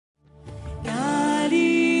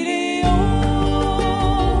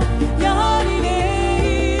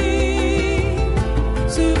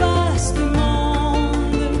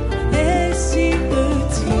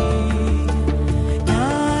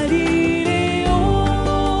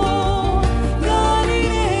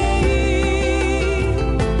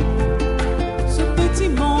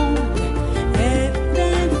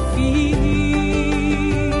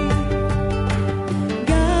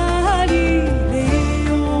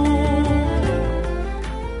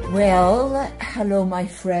Well, hello my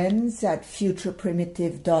friends at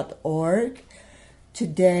futureprimitive.org.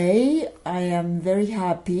 Today I am very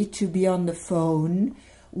happy to be on the phone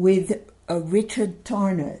with Richard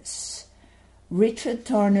Tarnas. Richard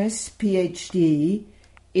Tarnas, PhD,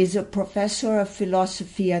 is a professor of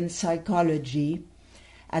philosophy and psychology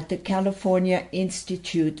at the California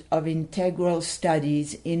Institute of Integral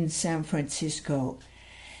Studies in San Francisco,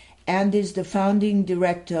 and is the founding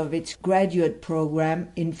director of its graduate program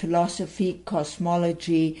in philosophy,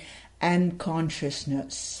 cosmology, and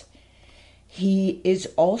consciousness. He is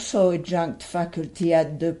also adjunct faculty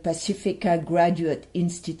at the Pacifica Graduate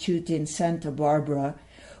Institute in Santa Barbara,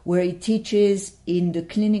 where he teaches in the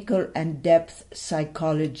clinical and depth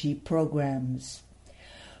psychology programs.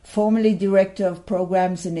 Formerly director of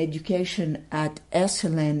programs and education at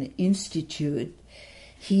Esalen Institute,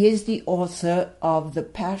 he is the author of The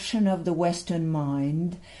Passion of the Western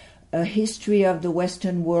Mind, a history of the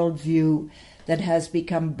Western worldview that has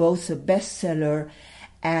become both a bestseller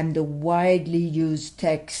and a widely used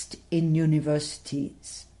text in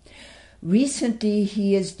universities. Recently,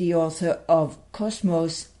 he is the author of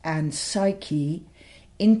Cosmos and Psyche,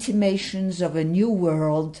 Intimations of a New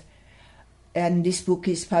World, and this book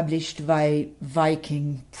is published by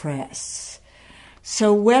Viking Press.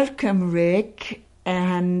 So welcome, Rick.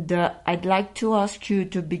 And I'd like to ask you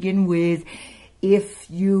to begin with if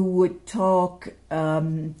you would talk a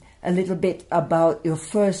little bit about your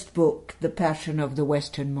first book, The Passion of the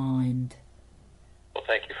Western Mind. Well,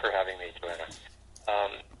 thank you for having me, Joanna.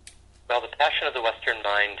 The Passion of the Western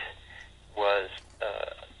Mind was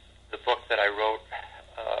the book that I wrote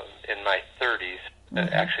in my 30s,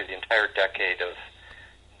 actually the entire decade of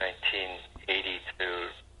 1980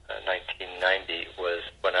 to 1990 was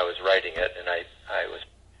when I was writing it, and I was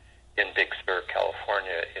in Big Sur,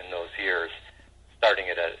 California in those years, starting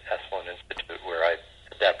it at Esalen Institute, where I,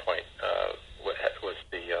 at that point, was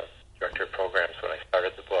the director of programs when I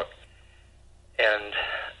started the book. And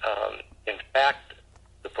in fact,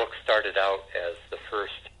 the book started out as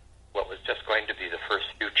what was just going to be the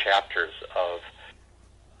first few chapters of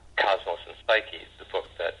Cosmos and Psyche, the book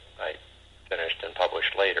that I finished and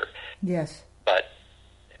published later. Yes. But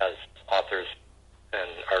as authors and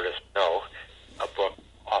artists know, a book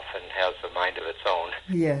often has a mind of its own.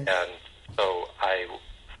 Yes. And so I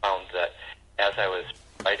found that as I was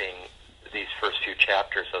writing these first few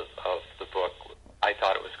chapters of the book, I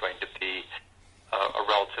thought it was going to be a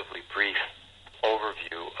relatively brief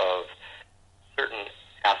overview of certain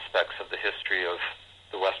aspects of the history of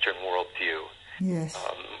the Western worldview. Yes.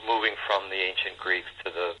 Moving from the ancient Greeks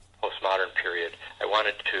to the postmodern period, I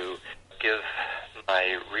wanted to give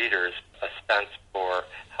my readers a sense for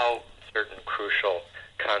how certain crucial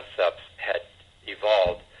concepts had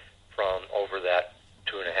evolved from over that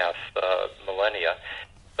 2.5 millennia,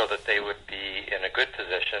 so that they would be in a good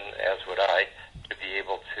position, as would I, to be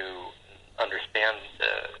able to understand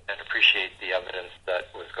and appreciate the evidence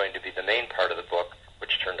that was going to be the main part of the book,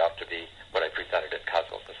 which turned out to be what I presented at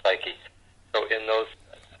Cosmos and Psyche. So in those,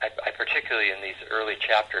 I particularly in these early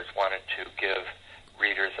chapters wanted to give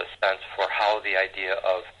readers a sense for how the idea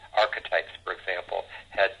of archetypes, for example,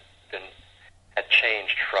 had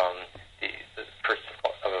changed from the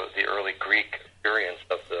early Greek experience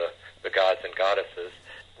of the gods and goddesses,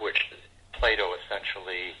 which Plato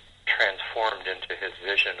essentially transformed into his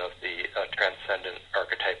vision of the transcendent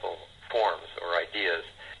archetypal forms or ideas.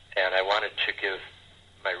 And I wanted to give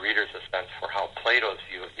my readers a sense for how Plato's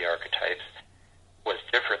view of the archetypes was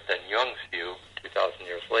different than Jung's view 2,000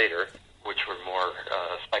 years later, which were more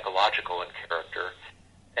psychological in character.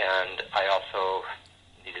 And I also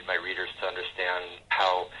needed my readers to understand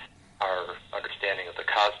how our understanding of the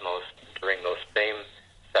cosmos during those same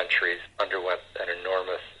centuries underwent an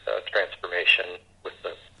enormous transformation, with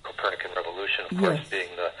the Copernican revolution, of course,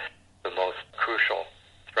 being the most crucial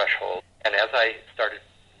threshold. And as I started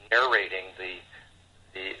narrating this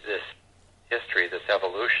history, this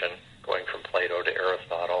evolution, going from Plato to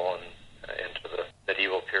Aristotle and into the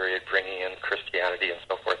medieval period, bringing in Christianity and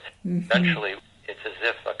so forth, eventually it's as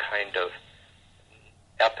if a kind of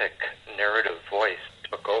epic narrative voice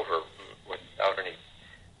took over without any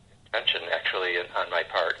intention, actually, on my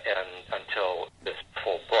part, and until this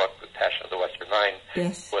full book, The Passion of the Western Mind,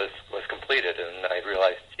 was completed, and I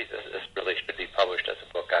realized, Jesus, this really should be published as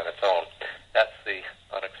a book on its own. That's the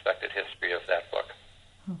unexpected history of that book.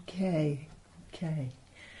 Okay.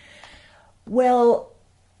 Well,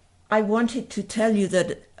 I wanted to tell you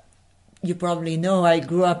that you probably know I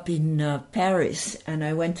grew up in Paris and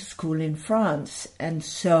I went to school in France. And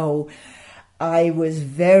so I was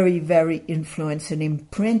very, very influenced and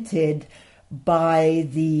imprinted by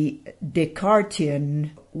the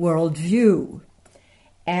Descartesian worldview.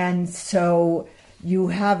 And so you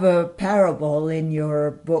have a parable in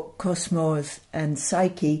your book, Cosmos and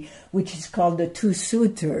Psyche, which is called The Two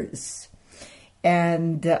Suitors.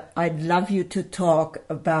 And I'd love you to talk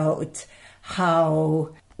about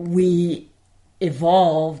how we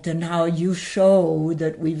evolved and how you show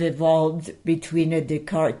that we've evolved between a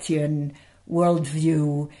Descartesian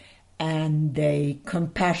worldview and a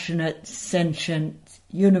compassionate, sentient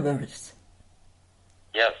universe.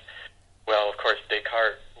 Yes. Well, of course,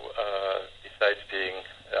 Descartes, besides being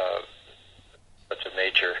such a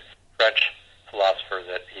major French philosopher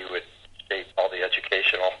that he would shape all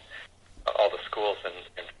the schools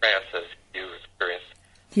in France, as you experienced,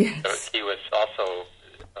 yes. So he was also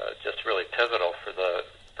just really pivotal for the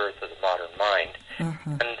birth of the modern mind.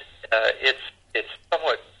 Uh-huh. And it's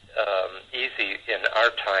somewhat easy in our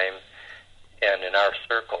time and in our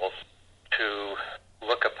circles to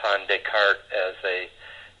look upon Descartes as a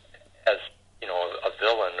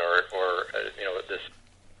villain or this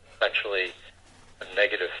essentially a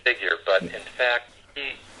negative figure, but in fact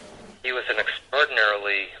he was an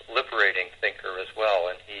extraordinarily liberating thinker as well,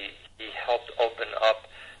 and he helped open up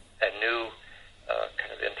a new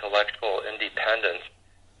kind of intellectual independence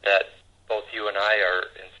that both you and I are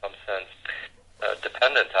in some sense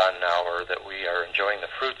dependent on now, or that we are enjoying the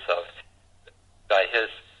fruits of, by his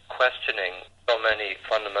questioning so many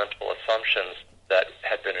fundamental assumptions that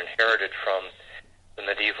had been inherited from the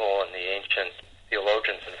medieval and the ancient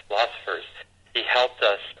theologians and philosophers. He helped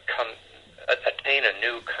us attain a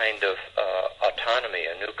new kind of autonomy,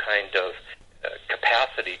 a new kind of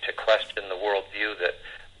capacity to question the worldview that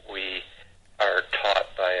we are taught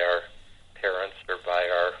by our parents or by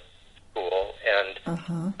our school.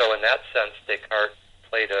 And so in that sense, Descartes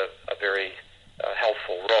played a very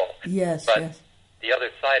helpful role. Yes, but yes. The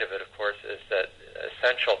other side of it, of course, is that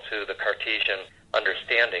essential to the Cartesian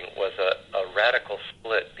understanding was a radical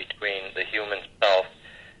split between the human self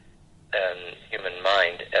and human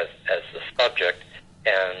mind as the subject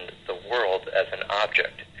and the world as an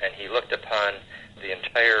object. And he looked upon the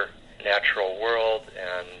entire natural world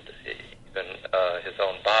and even his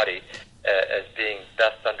own body as being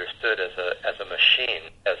best understood as a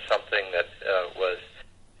machine, as something that was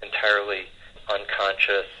entirely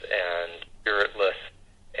unconscious and spiritless,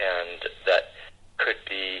 and that could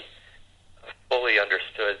be fully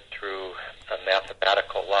understood through a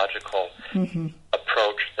mathematical, logical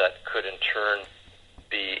approach that could in turn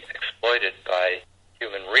be exploited by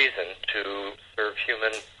human reason to serve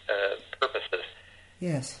human purposes.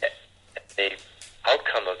 Yes. The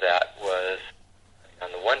outcome of that was,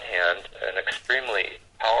 on the one hand, an extremely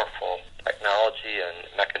powerful technology and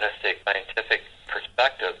mechanistic scientific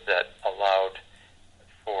perspective that allowed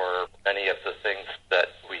for many of the things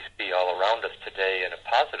that we see all around us today in a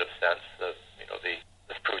positive sense, the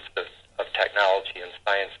fruits of technology and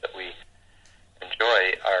science that we enjoy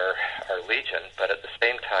are legion, but at the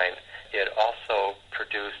same time, it also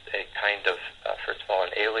produced a kind of, first of all,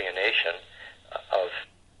 an alienation of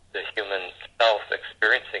the human self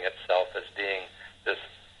experiencing itself as being this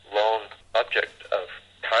lone object of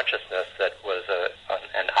consciousness that was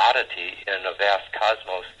an oddity in a vast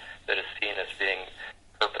cosmos that is seen as being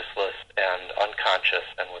purposeless and unconscious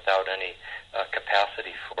and without any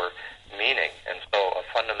capacity for meaning. And so a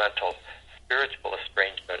fundamental spiritual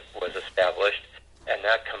estrangement was established, and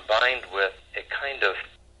that combined with a kind of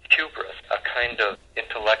hubris, a kind of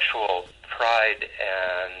intellectual pride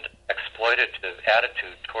and exploitative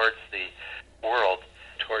attitude towards the world,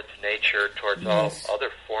 towards nature, towards all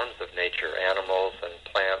other forms of nature, animals and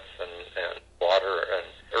plants and water and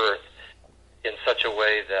earth, in such a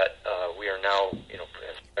way that we are now,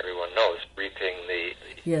 as everyone knows, reaping the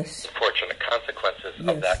unfortunate consequences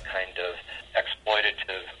of that kind of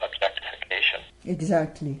exploitative objectification.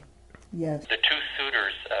 Exactly. Yes. The two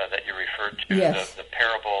suitors that you referred to, the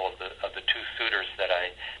parable of the two suitors that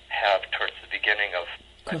I have towards the beginning of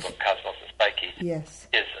my book, Cosmos and Psyche, is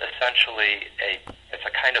essentially it's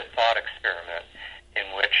a kind of thought experiment in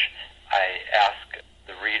which I ask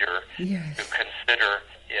the reader to consider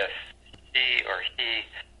if she or he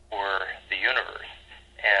were the universe,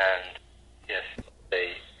 and if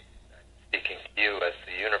they, speaking to you as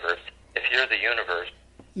the universe, if you're the universe,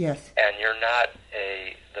 and you're not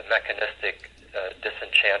the mechanistic,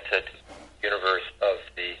 disenchanted universe of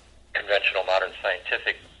the conventional modern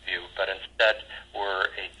scientific view, but instead were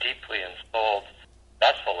a deeply ensouled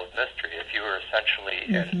vessel of mystery, if you were essentially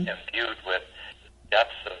imbued with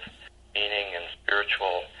depths of meaning and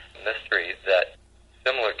spiritual mystery that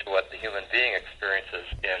similar to what the human being experiences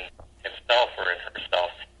in himself or in herself,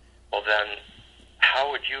 well then how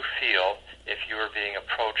would you feel if you were being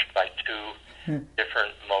approached by two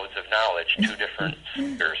different modes of knowledge, two different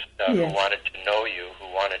seekers who wanted to know you, who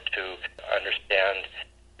wanted to understand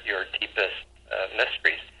your deepest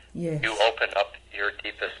mysteries? Yes. You open up your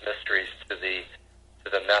deepest mysteries to the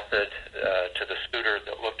method, to the suitor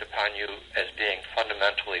that looked upon you as being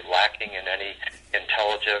fundamentally lacking in any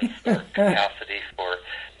intelligence or capacity for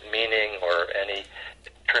meaning or any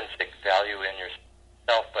intrinsic value in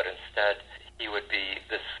yourself, but instead he would be,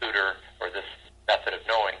 this suitor or this method of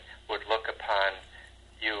knowing would look upon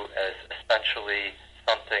you as essentially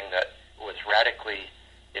something that was radically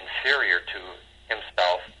inferior to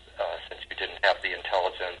himself, since you didn't have the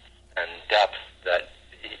intelligence and depth that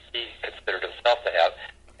he considered himself to have.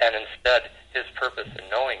 And instead, his purpose in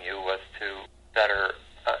knowing you was to better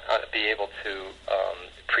be able to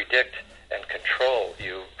predict and control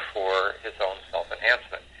you for his own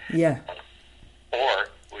self-enhancement. Yeah. Or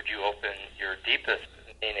would you open your deepest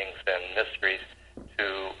meanings and mysteries to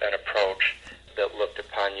an approach that looked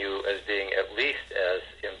upon you as being at least as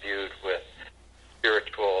imbued with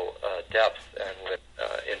spiritual depth and with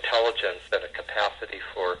intelligence and a capacity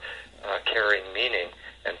for carrying meaning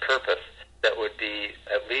and purpose that would be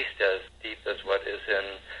at least as deep as what is in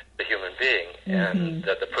the human being, and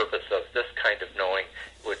that the purpose of this kind of knowing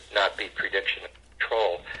would not be prediction and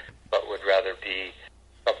control, but would rather be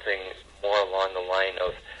something more along the line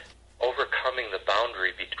of overcoming the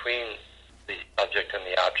boundary between the subject and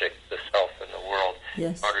the object, the self and the world,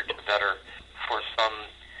 in order to better, for some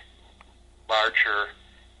larger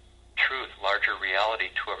truth, larger reality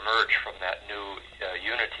to emerge from that new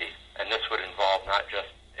unity. And this would involve not just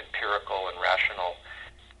empirical and rational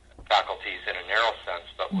faculties in a narrow sense,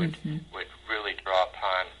 but would really draw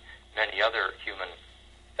upon many other human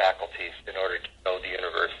faculties in order to know the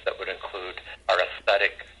universe. That would include our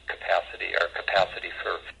aesthetic capacity, our capacity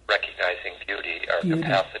for recognizing beauty, our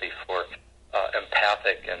capacity for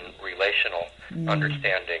empathic and relational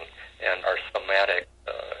understanding, and our somatic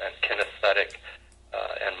and kinesthetic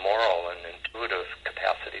and moral and intuitive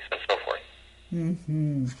capacities, and so forth.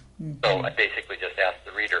 So I basically just asked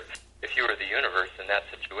the reader, if you were the universe in that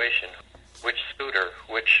situation, which suitor,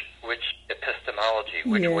 which epistemology,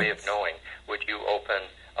 which way of knowing would you open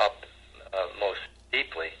up most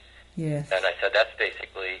deeply? Yes. And I said, that's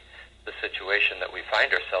basically the situation that we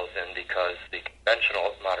find ourselves in, because the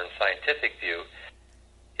conventional modern scientific view,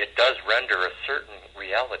 it does render a certain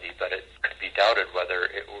reality, but it could be doubted whether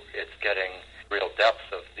it's getting real depths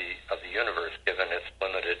of the universe given its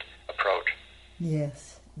limited approach.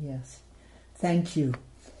 Yes. Thank you.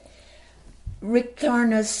 Rick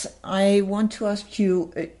Tarnas, I want to ask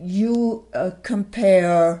you, you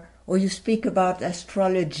compare, or you speak about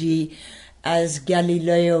astrology as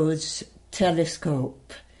Galileo's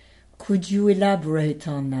telescope. Could you elaborate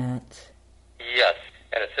on that? Yes,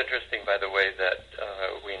 and it's interesting, by the way, that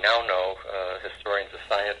we now know, historians of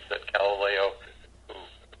science, that Galileo, who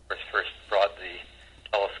first brought the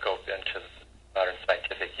telescope into modern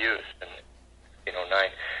scientific use in 1609,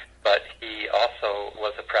 but he also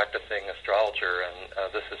was a practicing astrologer,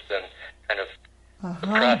 and this has been kind of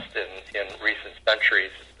suppressed in recent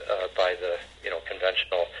centuries by the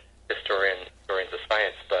conventional historians of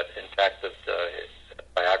science. But in fact, the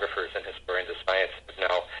biographers and historians of science have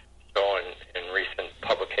now shown in recent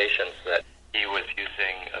publications that he was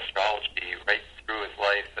using astrology right through his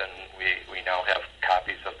life, and we now have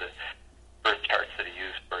copies of the birth charts that he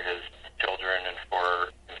used for his children and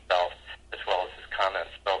for himself, as well as his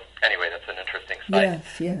comments. So anyway, that's an interesting side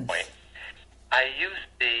point. I use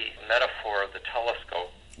the metaphor of the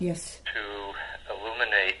telescope to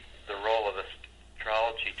illuminate the role of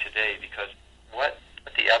astrology today, because what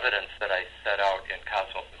the evidence that I set out in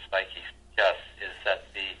Cosmos and Psyche suggests is that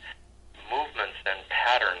the movements and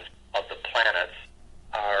patterns of the planets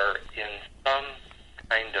are in some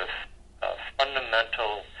kind of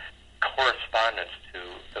fundamental correspondence to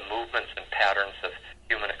the movements and patterns of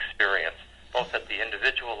human experience, both at the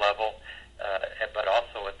individual level, but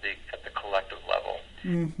also at the collective level.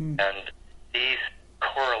 And these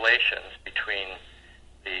correlations between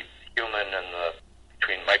the human and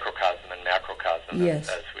between microcosm and macrocosm,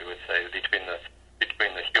 as we would say, between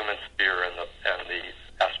the human sphere and the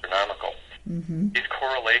astronomical, these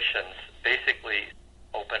correlations basically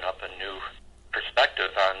open up a new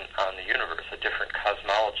perspective on the universe, a different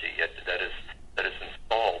cosmology that is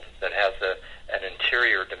installed, that has an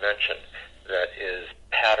interior dimension that is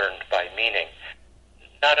patterned by meaning.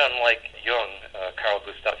 Not unlike Jung, Carl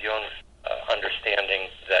Gustav Jung's understanding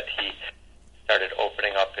that he started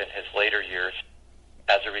opening up in his later years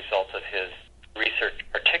as a result of his research,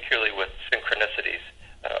 particularly with synchronicities,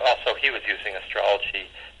 Also, he was using astrology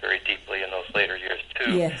very deeply in those later years,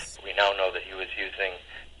 too. Yes. We now know that he was using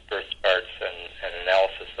birth charts and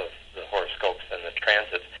analysis of the horoscopes and the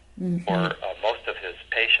transits for most of his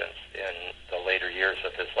patients in the later years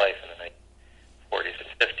of his life in the 1940s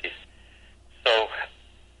and 50s. So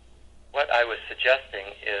what I was suggesting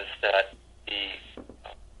is that the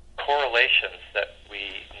correlations that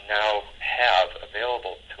we now have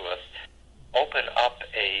available to us open up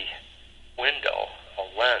a window,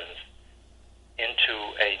 a lens, into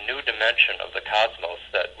a new dimension of the cosmos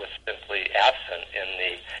that was simply absent in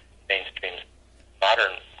the mainstream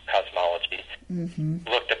modern cosmology.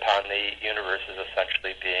 Looked upon the universe as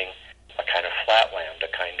essentially being a kind of flatland, a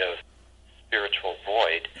kind of spiritual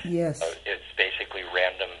void. Yes. It's basically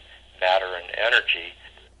random matter and energy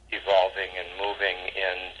evolving and moving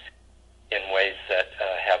in ways that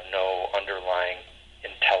have no underlying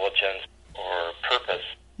intelligence or purpose.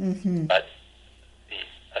 But the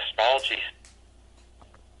astrology,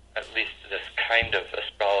 at least this kind of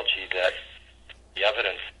astrology that the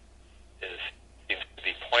evidence seems to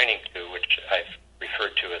be pointing to, which I've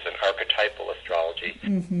referred to as an archetypal astrology,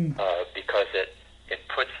 because it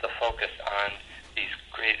puts the focus on these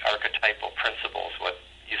great archetypal principles, what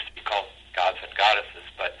used to be called gods and goddesses,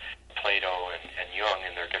 but Plato and Jung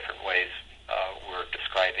in their different ways were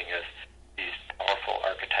describing as these powerful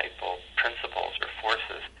archetypal principles or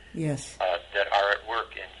forces that are at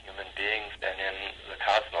work in human beings and in the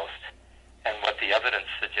cosmos. And what the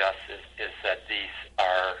evidence suggests is that these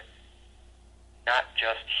are not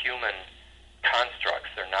just human constructs,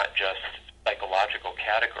 they're not just psychological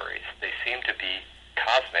categories, they seem to be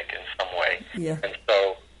cosmic in some way. And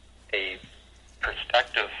so a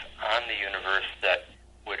perspective on the universe that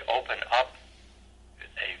would open up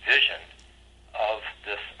a vision of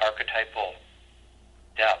this archetypal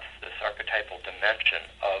depth, this archetypal dimension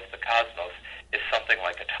of the cosmos, is something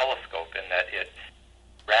like a telescope in that it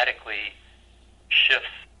radically shifts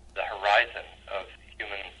the horizon of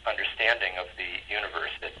human understanding of the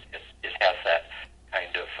universe. It has that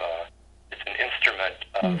kind of, it's an instrument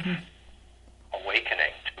of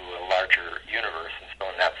awakening to a larger universe, and so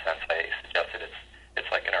in that sense I suggested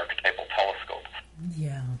it's like an archetypal telescope.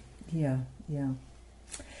 Yeah.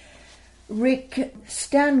 Rick,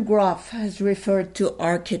 Stan Grof has referred to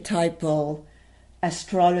archetypal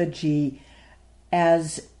astrology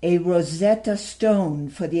as a Rosetta Stone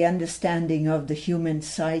for the understanding of the human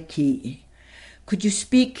psyche. Could you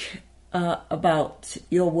speak about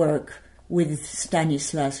your work with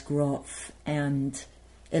Stanislas Grof and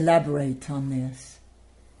elaborate on this?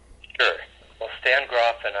 Sure. Well, Stan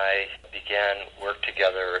Grof and I began work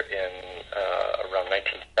together in around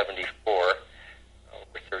 1974,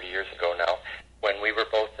 over 30 years ago now, when we were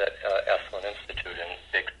both at Esalen Institute in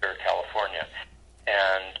Big Sur, California.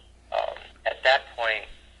 And at that point,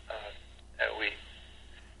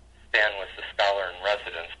 Stan was the scholar in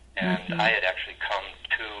residence, and I had actually come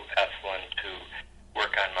to Esalen to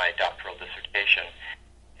work on my doctoral dissertation.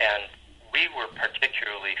 And we were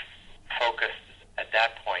particularly focused at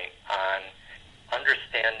that point on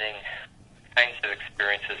understanding kinds of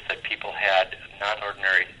experiences that people had,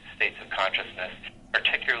 non-ordinary states of consciousness,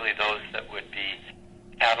 particularly those that would be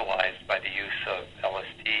catalyzed by the use of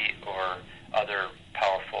LSD or other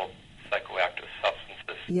powerful psychoactive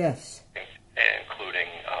substances. Yes. Including,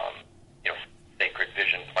 sacred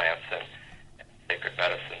vision plants and sacred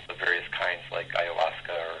medicines of various kinds like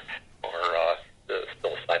ayahuasca or the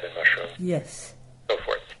psilocybin mushrooms. Yes. So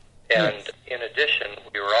forth. And in addition,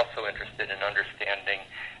 we were also interested in understanding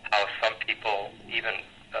how some people, even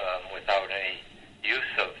without any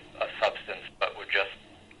use of a substance, but would just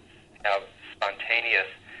have spontaneous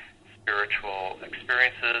spiritual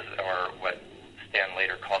experiences, or what Stan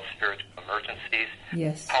later called spiritual emergencies,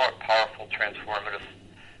 powerful transformative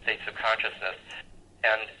states of consciousness.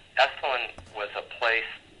 And Esalen was a place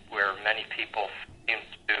where many people seemed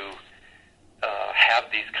to have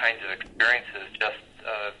these kinds of experiences just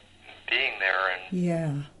being there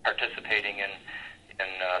and participating in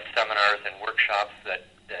seminars and workshops that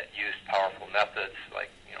used powerful methods like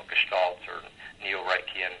Gestalt or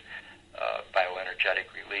Neo-Reichian bioenergetic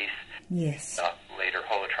release, later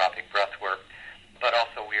holotropic breath work. But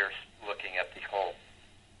also we are looking at the whole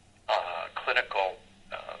clinical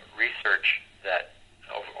research that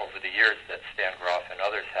over the years that Stan Grof and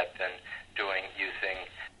others have been doing using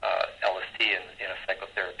LSD in a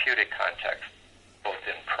psychotherapeutic context, both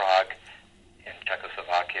in Prague, in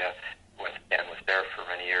Czechoslovakia, when Stan was there for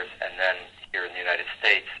many years, and then here in the United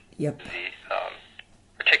States,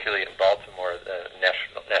 particularly in Baltimore, the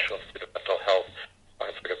National Institute of Mental Health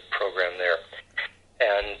sponsored a program there.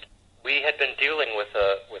 And we had been dealing with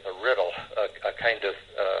a riddle, a kind of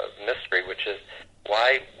mystery, which is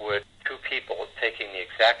why would two people taking the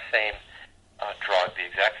exact same drug, the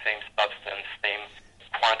exact same substance, same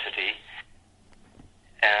quantity,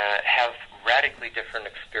 have radically different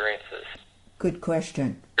experiences? Good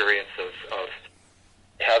question. Experience of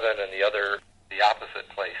heaven and the opposite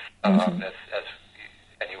place, as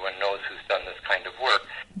anyone knows who's done this kind of work,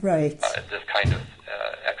 right? This kind of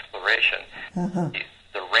exploration.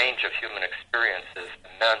 The range of human experience is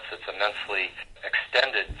immense. It's immensely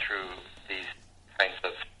extended through these kinds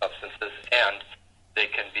of substances, and they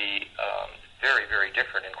can be very, very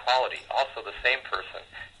different in quality. Also, the same person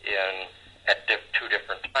at two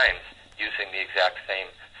different times using the exact same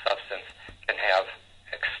substance can have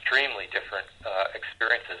extremely different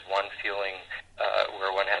experiences. One feeling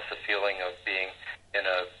where one has the feeling of being in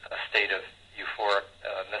a state of euphoric,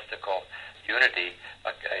 mystical unity,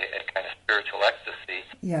 a kind of spiritual ecstasy,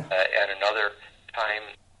 and another time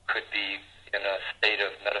could be in a state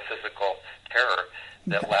of metaphysical terror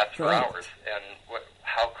that lasts for hours. And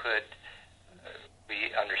how could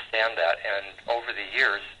we understand that? And over the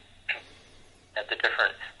years, at the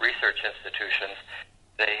different research institutions,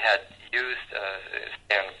 they had used,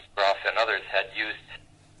 Stan Groff and others had used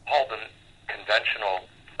all the conventional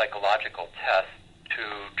psychological tests to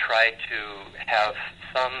try to have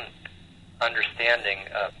some understanding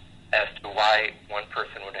as to why one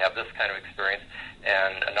person would have this kind of experience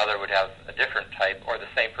and another would have a different type, or the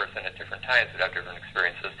same person at different times would have different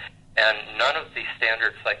experiences. And none of the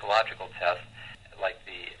standard psychological tests, like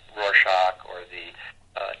the Rorschach or the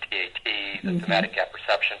TAT, the thematic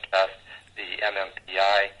apperception test, the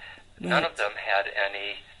MMPI, none of them had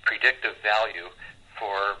any predictive value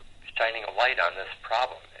for shining a light on this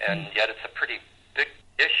problem. And yet it's a pretty big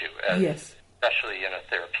issue, especially in a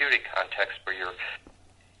therapeutic context where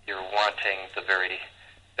you're wanting the very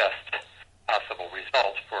best possible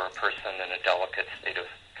result for a person in a delicate state of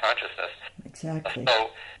consciousness. Exactly.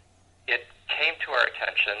 So it came to our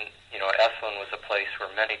attention, Esalen was a place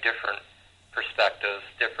where many different perspectives,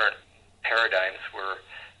 different paradigms were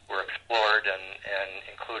explored, and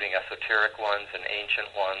including esoteric ones and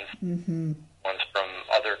ancient ones, ones from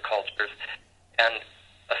other cultures. And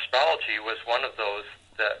astrology was one of those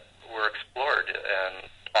that were explored and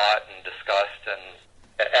taught and discussed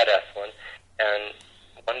at Esalen. And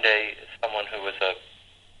one day, someone who was a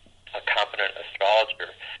competent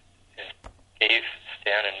astrologer gave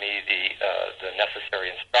Stan and me the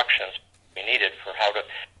necessary instructions we needed for how to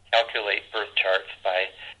calculate birth charts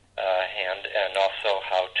by hand, and also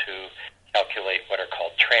how to calculate what are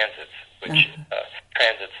called transits, which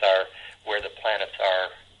transits are where the planets are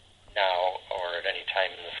now or at any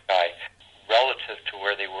time in the sky relative to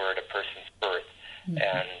where they were at a person's birth.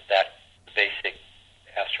 And that basic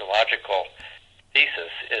astrological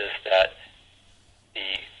thesis is that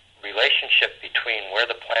the relationship between where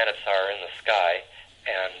the planets are in the sky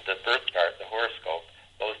and the birth chart, the horoscope,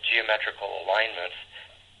 those geometrical alignments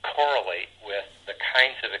correlate with the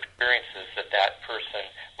kinds of experiences that person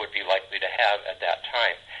would be likely to have at that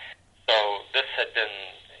time. So this had been,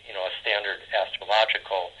 a standard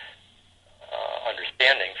astrological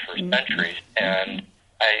understanding for centuries. And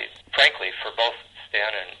frankly, for both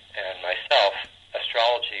Stan and myself,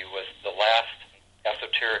 astrology was the last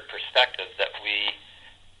esoteric perspective that we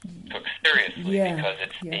took seriously because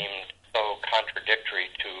it seemed so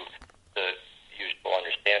contradictory to the usual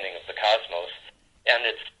understanding of the cosmos. And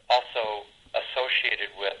it's also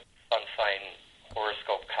associated with sun sign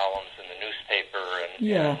horoscope columns in the newspaper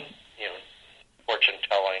and fortune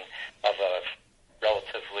telling of a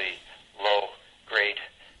relatively low grade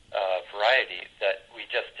variety that we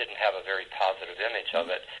just didn't have a very positive image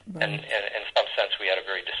of it. Right. And in some sense we had a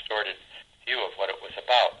very distorted view of what it was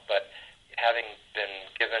about. But having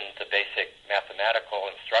been given the basic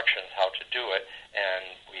mathematical instructions how to do it, and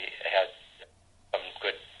we had some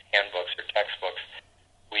good handbooks or textbooks,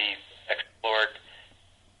 we explored,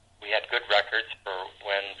 we had good records for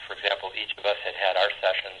when, for example, each of us had our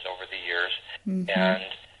sessions over the years, and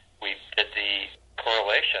we did the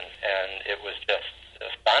correlations, and it was just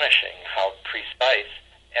astonishing how precise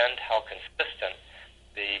and how consistent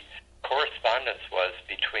the correspondence was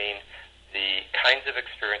between the kinds of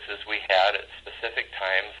experiences we had at specific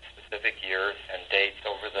times, specific years and dates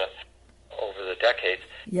over the decades,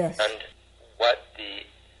 and what the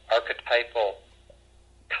archetypal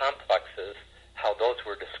complexes, how those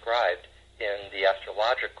were described in the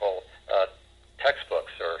astrological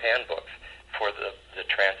textbooks or handbooks for the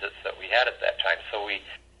transits that we had at that time. So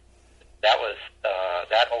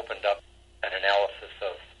that opened up an analysis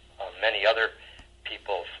of many other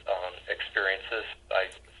people's experiences. I,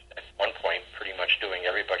 at one point, pretty much doing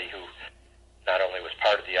everybody who not only was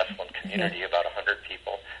part of the Esalen community, about 100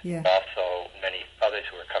 people, Yeah. Also many others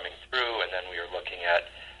who were coming through, and then we were looking at,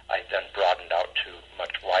 I then broadened out to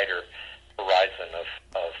much wider horizon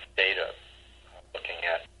of data, looking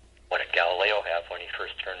at what did Galileo have when he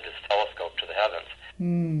first turned his telescope to the heavens,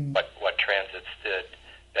 what transits did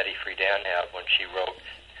Betty Friedan have when she wrote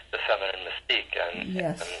The Feminine Mystique and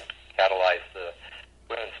catalyzed the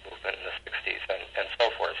women's movement in the 60s and so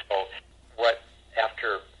forth. So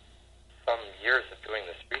after some years of doing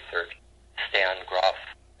this research, Stan Groff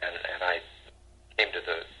and I came to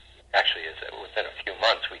within a few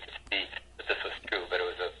months we could see that this was true, but it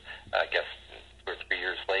was I guess 2 or 3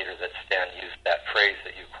 years later that Stan used that phrase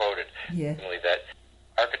that you quoted, namely that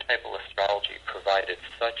archetypal astrology provided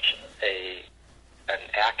such an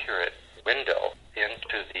accurate window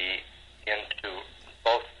into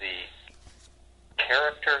both the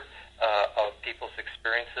character of people's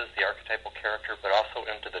experiences, the archetypal character, but also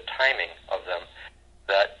into the timing of them,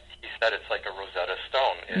 that he said it's like a Rosetta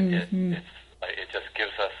Stone. It just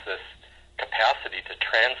gives us this capacity to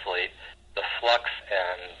translate the flux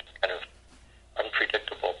and kind of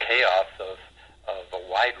unpredictable chaos of a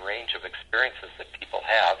wide range of experiences that people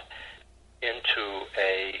have into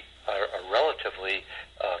a relatively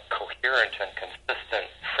coherent and consistent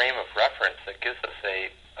frame of reference that gives us a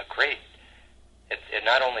great. It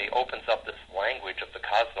not only opens up this language of the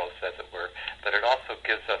cosmos, as it were, but it also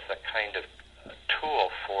gives us a kind of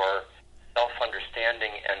tool for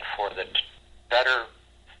self-understanding and for the better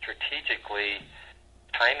strategically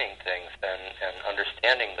timing things and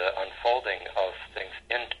understanding the unfolding of things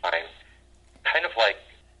in time. Kind of like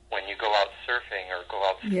when you go out surfing or go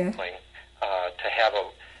out sailing,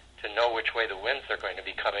 to know which way the winds are going to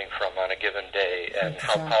be coming from on a given day and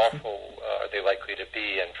how powerful are they likely to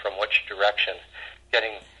be and from which direction.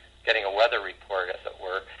 Getting a weather report, as it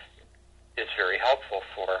were, is very helpful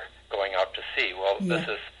for going out to sea. Well, this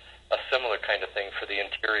is a similar kind of thing for the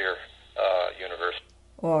interior universe.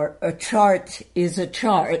 Or a chart is a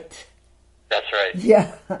chart. That's right.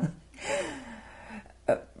 Yeah.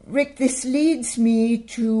 Rick, this leads me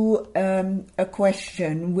to a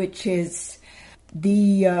question, which is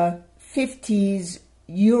the 50s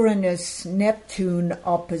Uranus-Neptune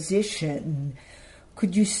opposition.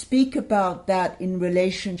 Could you speak about that in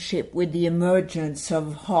relationship with the emergence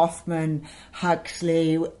of Hoffman,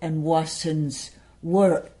 Huxley, and Wasson's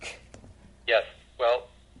work? Yes. Well,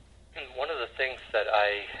 one of the things that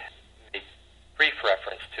I made brief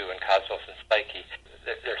reference to in Cosmos and Psyche,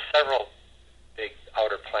 there are several big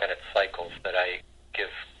outer planet cycles that I give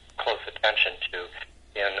close attention to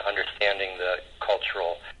in understanding the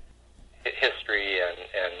cultural history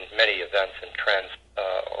and many events and trends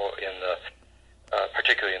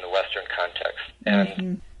particularly in the Western context.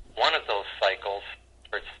 And one of those cycles,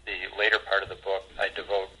 towards the later part of the book, I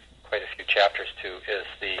devote quite a few chapters to, is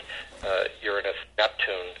the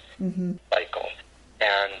Uranus-Neptune cycle.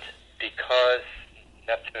 And because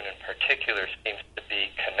Neptune in particular seems to be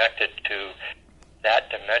connected to that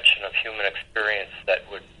dimension of human experience that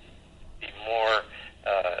would be more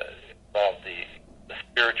the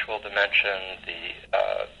spiritual dimension, the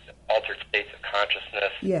altered states of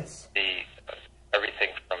consciousness, the everything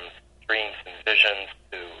from dreams and visions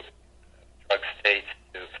to drug states,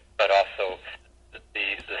 but also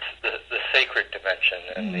the sacred dimension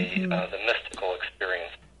and the mystical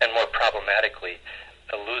experience, and more problematically,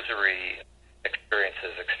 illusory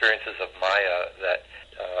experiences of Maya that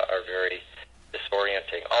are very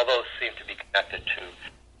disorienting. All those seem to be connected to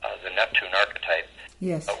the Neptune archetype.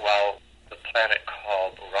 Yes. While the planet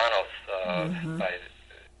called Uranus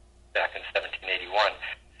back in 1781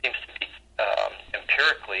 seems to be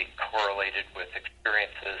empirically correlated with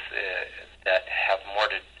experiences that have more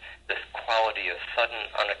to this quality of sudden,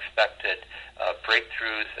 unexpected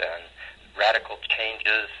breakthroughs and radical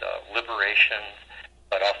changes, liberations,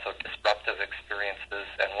 but also disruptive experiences,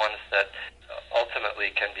 and ones that ultimately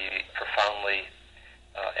can be profoundly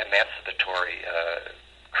emancipatory,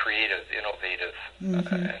 creative, innovative,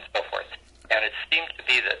 and so forth. And it seemed to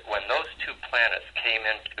be that when those two planets came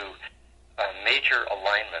into major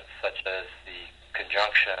alignments, such as the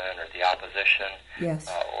conjunction or the opposition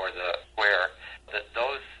or the square, that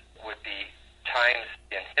those would be times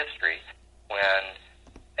in history when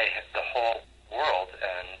the whole world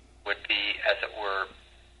would be, as it were,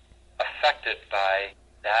 affected by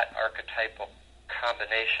that archetypal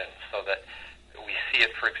combination, so that we see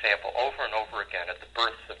it, for example, over and over again at the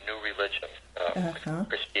births of new religions,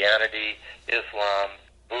 Christianity, Islam,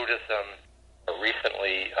 Buddhism,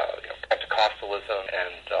 recently Pentecostalism,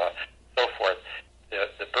 and so forth.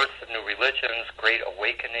 The births of new religions, great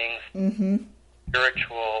awakenings,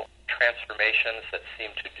 spiritual transformations that seem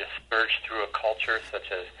to disperse through a culture,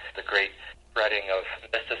 such as the great spreading of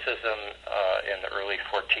mysticism in the early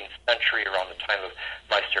 14th century, around the time of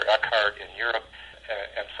Meister Eckhart in Europe,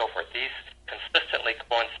 and so forth. These consistently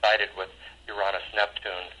coincided with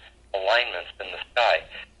Uranus-Neptune alignments in the sky.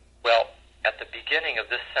 Well, at the beginning of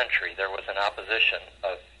this century, there was an opposition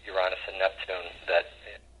of Uranus and Neptune that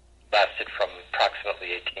lasted from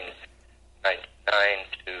approximately 1899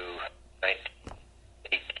 to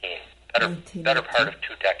 1918, better part of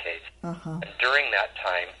 2 decades. And during that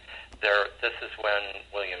time, this is when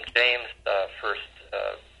William James first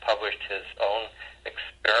published his own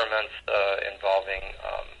experiments involving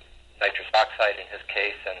nitrous oxide in his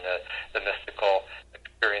case, and the mystical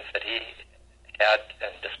experience that he had and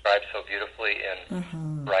described so beautifully in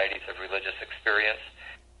varieties of religious experience.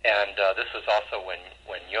 And this was also when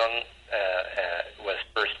Jung was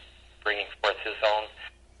first bringing forth his own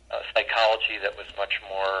psychology that was much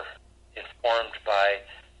more informed by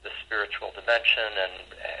the spiritual dimension, and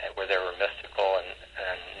where there were mystical and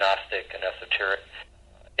Gnostic and esoteric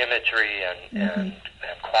imagery and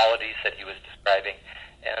qualities that he was describing,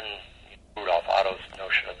 and Rudolf Otto's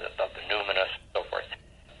notion of the numinous and so forth.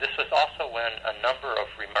 This was also when a number of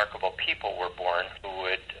remarkable people were born who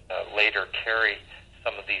would later carry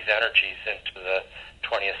some of these energies into the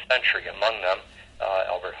 20th century. Among them,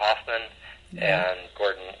 Albert Hofmann and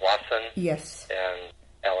Gordon Wasson and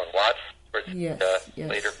Alan Watts towards the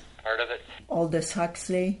later part of it. Aldous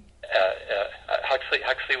Huxley.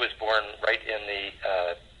 Huxley was born right in the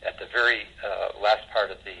at the very last part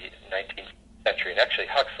of the 19th century. And actually,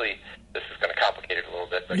 Huxley, this is going to complicate it a little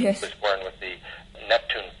bit, but he was born with the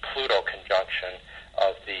Neptune-Pluto conjunction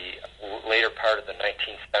of the later part of the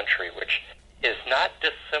 19th century, which is not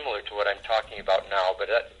dissimilar to what I'm talking about now, but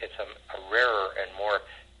it's a rarer and more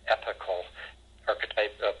epical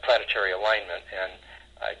archetype, planetary alignment, and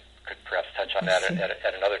I could perhaps touch on that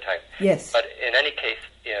at another time. Yes. But in any case,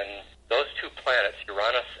 in those 2 planets,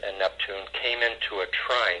 Uranus and Neptune, came into a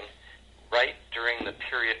trine right during the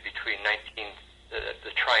period between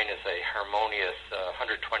the trine is a harmonious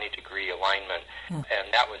 120-degree alignment,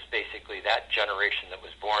 and that was basically that generation that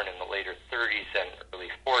was born in the later 30s and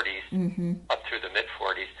early 40s, up through the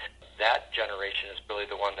mid-40s. That generation is really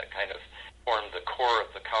the one that kind of formed the core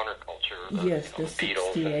of the counterculture. The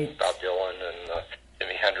Beatles and Bob Dylan and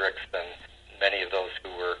Jimi Hendrix and many of those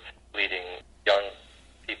who were leading young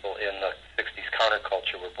people in the 60s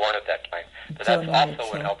counterculture were born at that time. But that's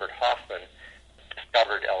also when Albert Hofmann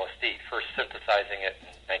discovered LSD, first synthesizing it in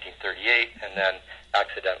 1938 and then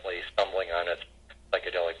accidentally stumbling on its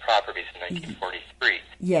psychedelic properties in 1943.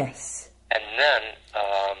 Yes. And then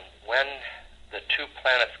when the 2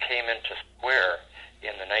 planets came into square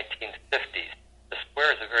in the 1950s, the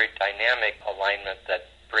square is a very dynamic alignment that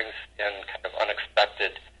brings in kind of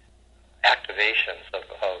unexpected activations of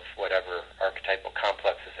whatever archetypal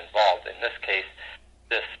complex is involved. In this case,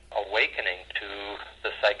 this awakening to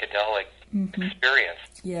the psychedelic experience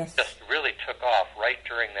just really took off right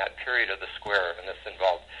during that period of the square, and this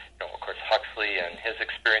involved, of course, Huxley and his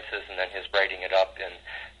experiences, and then his writing it up in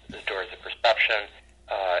The Doors of Perception.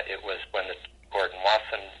 It was when Gordon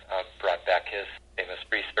Wasson brought back his famous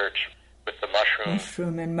research with the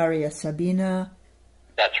mushroom and Maria Sabina.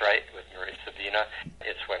 That's right, with Maria Sabina.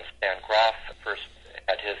 It's when Stan Grof first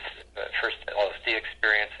had his first LSD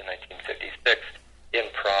experience in 1956 in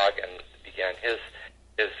Prague and began his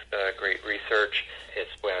great research.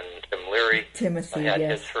 It's when Tim Leary had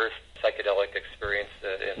his first psychedelic experience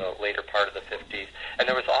in the later part of the 50s. And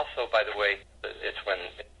there was also, by the way, it's when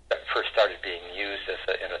it first started being used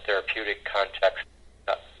in a therapeutic context,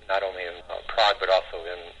 not only in Prague, but also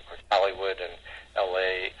in Hollywood and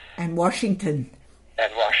L.A. And Washington.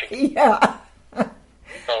 Yeah.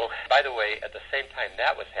 So, by the way, at the same time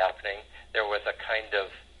that was happening, there was a kind of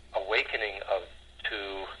awakening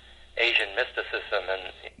to Asian mysticism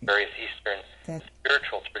and various Eastern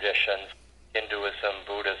spiritual traditions, Hinduism,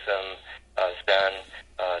 Buddhism, Zen,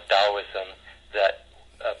 Taoism, that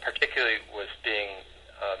particularly was being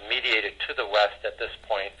mediated to the West at this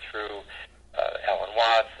point through Alan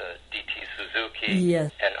Watts, D.T. Suzuki,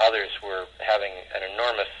 and others were having an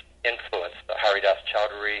enormous influence. Haridas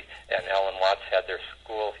Chowdhury and Alan Watts had their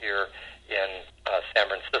school here in San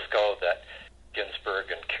Francisco that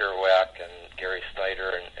Ginsberg and Kerouac and Gary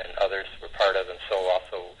Snyder and others were part of, and so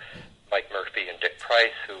also Mike Murphy and Dick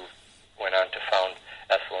Price, who went on to found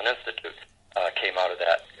Esalen Institute, came out of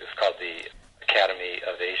that. It was called the Academy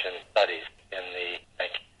of Asian Studies in the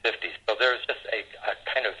 1950s. So there was just a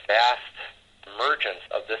kind of vast emergence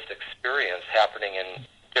of this experience happening in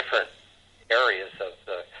different areas of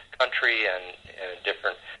the country and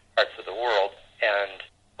different parts of the world, and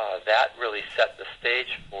that really set the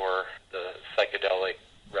stage for the psychedelic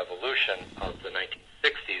revolution of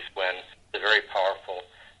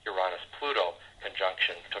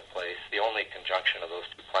those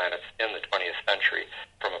two planets in the 20th century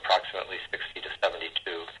from approximately 60 to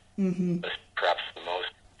 72. Was perhaps the most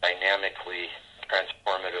dynamically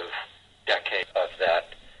transformative decade of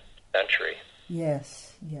that century.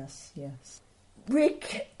 Yes.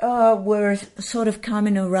 Rick, we're sort of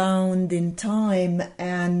coming around in time,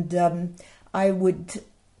 and I would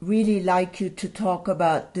really like you to talk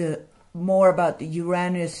about more about the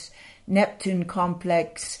Uranus-Neptune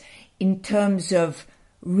complex in terms of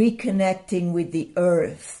reconnecting with the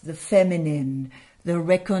earth, the feminine, the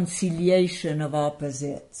reconciliation of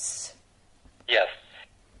opposites. Yes.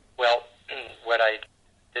 Well, what I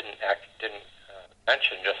didn't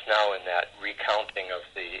mention just now in that recounting of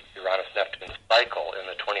the Uranus-Neptune cycle in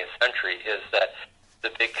the 20th century is that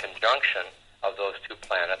the big conjunction of those two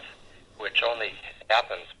planets, which only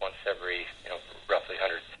happens once every roughly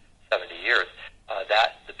 170 years,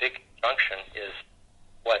 that the big conjunction is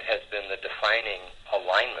what has been the defining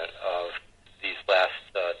alignment of these last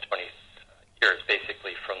 20 years,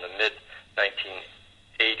 basically from the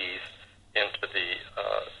mid-1980s into the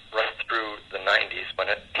right through the 90s when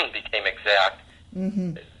it became exact,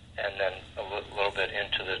 and then a little bit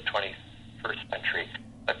into the 21st century,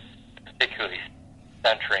 but particularly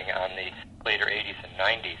centering on the later 80s and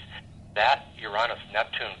 90s. That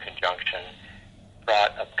Uranus-Neptune conjunction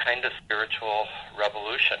brought a kind of spiritual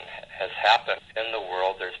revolution has happened in the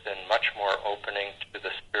world. There's been much more opening to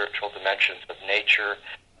the spiritual dimensions of nature, a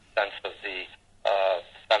sense of the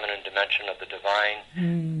feminine dimension of the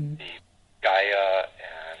divine, the Gaia,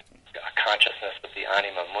 and a consciousness of the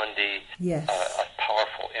anima mundi, a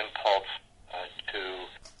powerful impulse to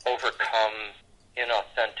overcome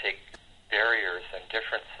inauthentic barriers and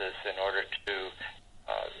differences in order to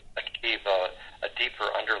achieve a deeper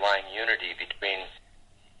underlying unity between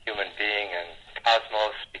human being and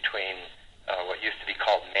cosmos, between what used to be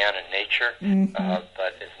called man and nature,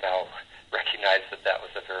 but is now recognized that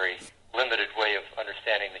was a very limited way of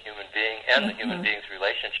understanding the human being and the human being's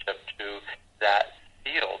relationship to that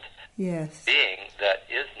field being that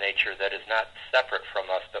is nature, that is not separate from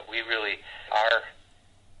us, but we really are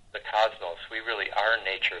the cosmos. We really are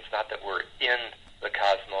nature. It's not that we're in the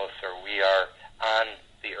cosmos or we are on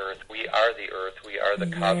the earth. We are the earth. We are the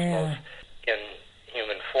cosmos in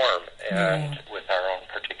human form, and with our own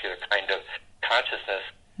particular kind of consciousness.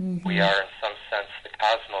 We are, in some sense, the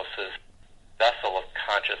cosmos's vessel of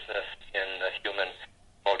consciousness in the human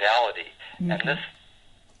modality. And this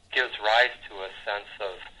gives rise to a sense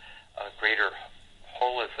of greater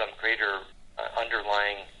holism, greater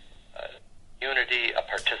underlying unity, a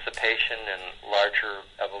participation in larger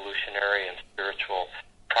evolutionary and spiritual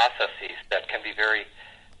processes that can be very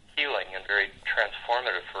healing and very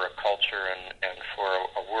transformative for a culture and for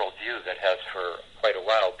a worldview that has for quite a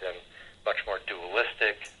while been much more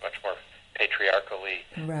dualistic, much more patriarchally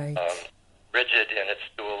rigid in its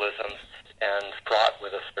dualisms, and fraught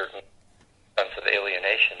with a certain sense of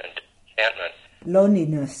alienation and enchantment.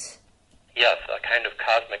 Loneliness. Yes, a kind of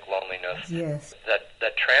cosmic loneliness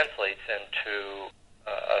that translates into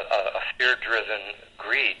a fear-driven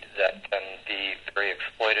greed that can be very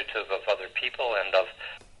exploitative of other people and of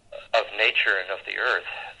nature and of the earth.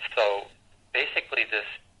 So basically this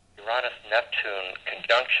Uranus-Neptune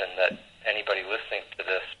conjunction that anybody listening to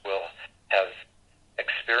this will have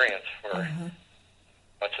experienced for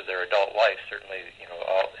much of their adult life, certainly,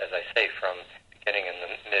 all, as I say, from beginning in the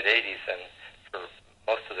mid-'80s and for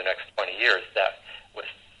most of the next 20 years, that was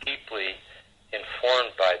deeply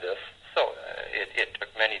informed by this. So it took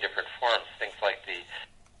many different forms, things like the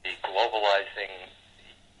globalizing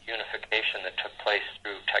unification that took place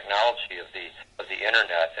through technology of the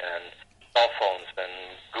internet and cell phones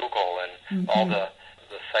and Google and all the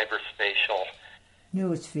cyberspatial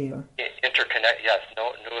noosphere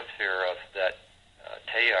noosphere of that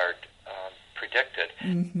Teilhard predicted.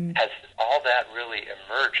 Has all that really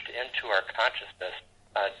emerged into our consciousness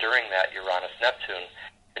during that Uranus-Neptune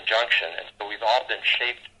conjunction, and so we've all been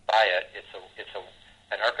shaped by it. It's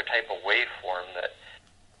an archetypal waveform that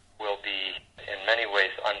will be in many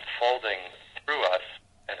ways unfolding through us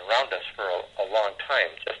and around us for a long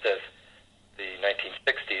time, just as the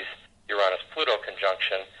 1960s Uranus-Pluto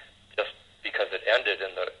conjunction, just because it ended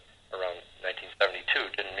around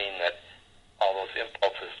 1972, didn't mean that all those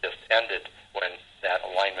impulses just ended when that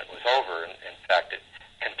alignment was over. And in fact, it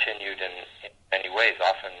continued in many ways,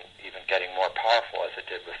 often even getting more powerful as it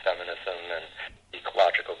did with feminism and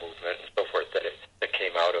ecological movement and so forth that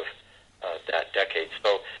came out of that decade.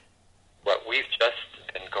 So what we've just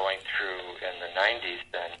been going through in the 90s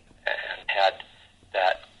and had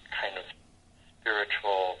that kind of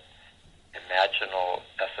spiritual, imaginal,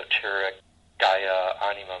 esoteric, Gaia,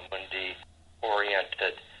 anima mundi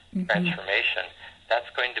oriented transformation, that's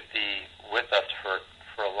going to be with us for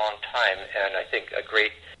a long time, and I think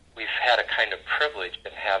we've had a kind of privilege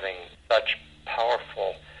in having such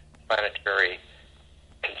powerful planetary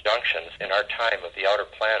conjunctions in our time of the outer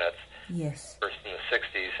planets, yes, first in the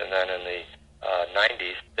 60s and then in the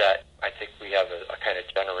 90s, that I think we have a kind of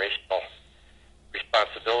generational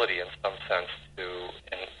responsibility in some sense to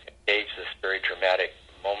engage this very dramatic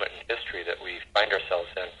moment in history that we find ourselves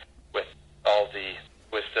in with all the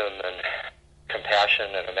wisdom and compassion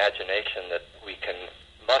and imagination that we can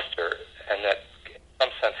muster, and that in some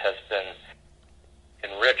sense has been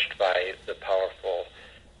enriched by the powerful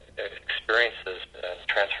experiences and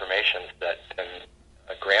transformations that have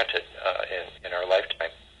been granted in our lifetime.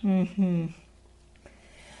 Mm-hmm.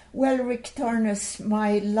 Well, Rick Tarnas,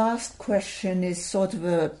 my last question is sort of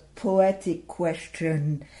a poetic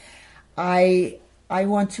question. I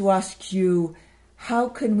want to ask you, how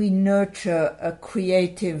can we nurture a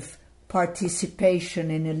creative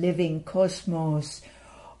participation in a living cosmos?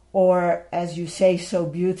 Or, as you say so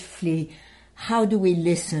beautifully, how do we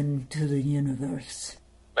listen to the universe?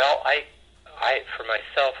 Well, I for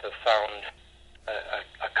myself have found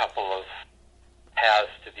a couple of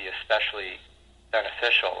paths to be especially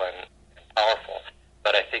beneficial and powerful,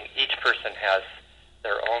 but I think each person has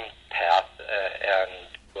their own path, and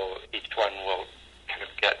each one will kind of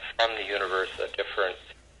get from the universe a different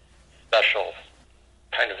special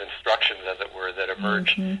kind of instructions, as it were, that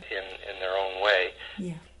emerge in their own way.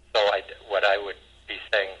 Yeah. So what I would be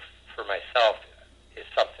saying for myself is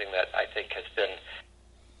something that I think has been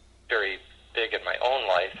very big in my own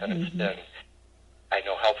life, and it's been, I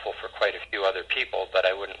know, helpful for quite a few other people, but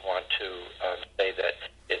I wouldn't want to say that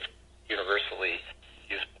it's universally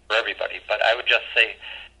useful for everybody. But I would just say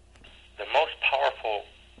the most powerful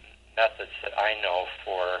methods that I know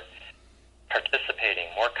for participating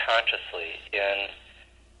more consciously in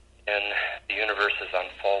the universe's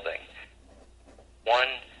unfolding, one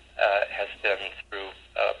has been through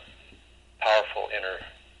powerful inner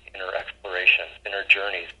exploration, inner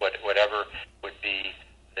journeys, whatever would be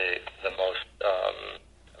the most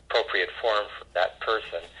appropriate form for that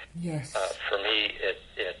person. Yes. For me,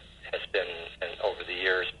 it has been, and over the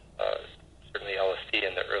years, certainly LSD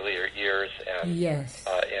in the earlier years, and yes.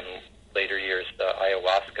 In later years,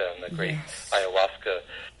 ayahuasca and the great ayahuasca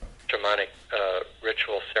shamanic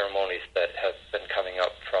ritual ceremonies that have been coming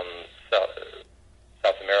up from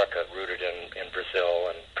South America, rooted in Brazil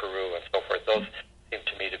and Peru and so forth. Those seem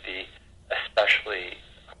to me to be especially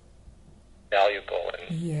valuable.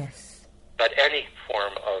 And yes. But any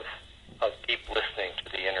form of deep listening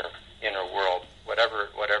to the inner world, whatever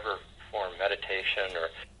form, meditation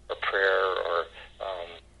or prayer or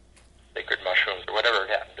sacred mushrooms or whatever it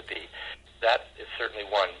happened to be, that is certainly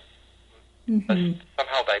one.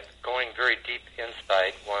 Somehow by going very deep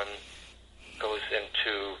inside, one goes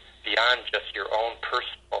into beyond just your own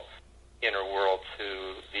personal inner world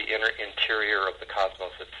to the interior of the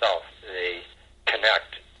cosmos itself. They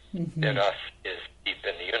connect. In us is deep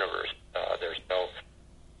in the universe. There's no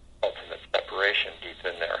ultimate separation deep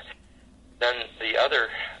in there. Then the other,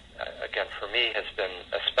 again, for me, has been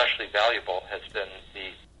especially valuable, has been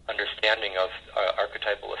the understanding of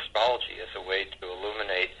archetypal astrology as a way to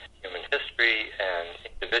illuminate human history and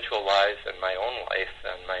individual lives and my own life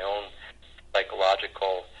and my own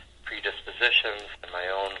psychological predispositions and my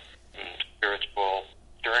own spiritual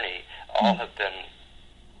journey. All have been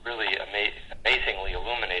really amazingly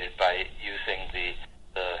illuminated by using the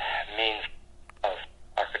means of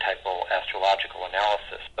archetypal astrological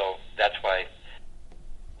analysis. So that's why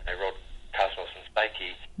when I wrote Cosmos and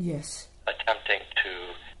Psyche, yes, attempting to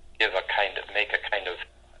make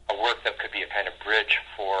a work that could be a kind of bridge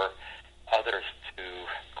for others to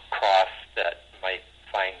cross that might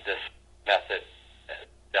find this method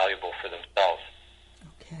valuable for themselves.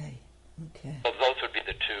 Okay. So those would be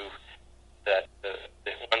the two, that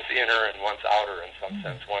one's inner and one's outer in some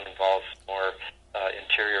sense. One involves more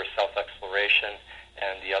interior self-exploration,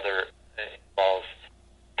 and the other involves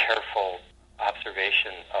careful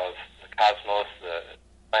observation of the cosmos, the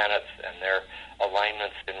planets, and their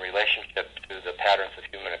alignments in relationship to the patterns of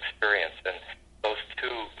human experience. And those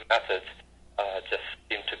two methods just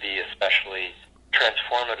seem to be especially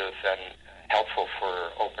transformative and helpful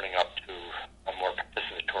for opening up to a more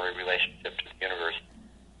participatory relationship to the universe.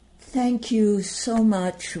 Thank you so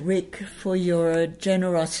much, Rick, for your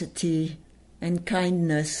generosity and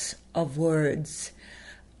kindness of words.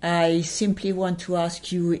 I simply want to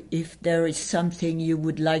ask you if there is something you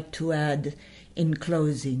would like to add in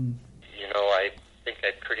closing. I think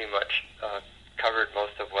I pretty much covered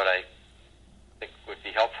most of what I think would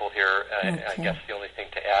be helpful here. Okay. I guess the only thing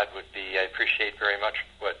to add would be I appreciate very much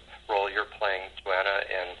what role you're playing, Joanna,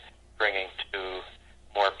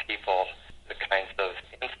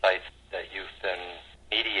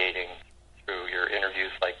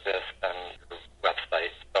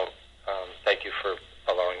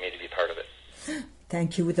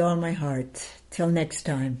 Thank you with all my heart. Till next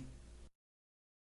time.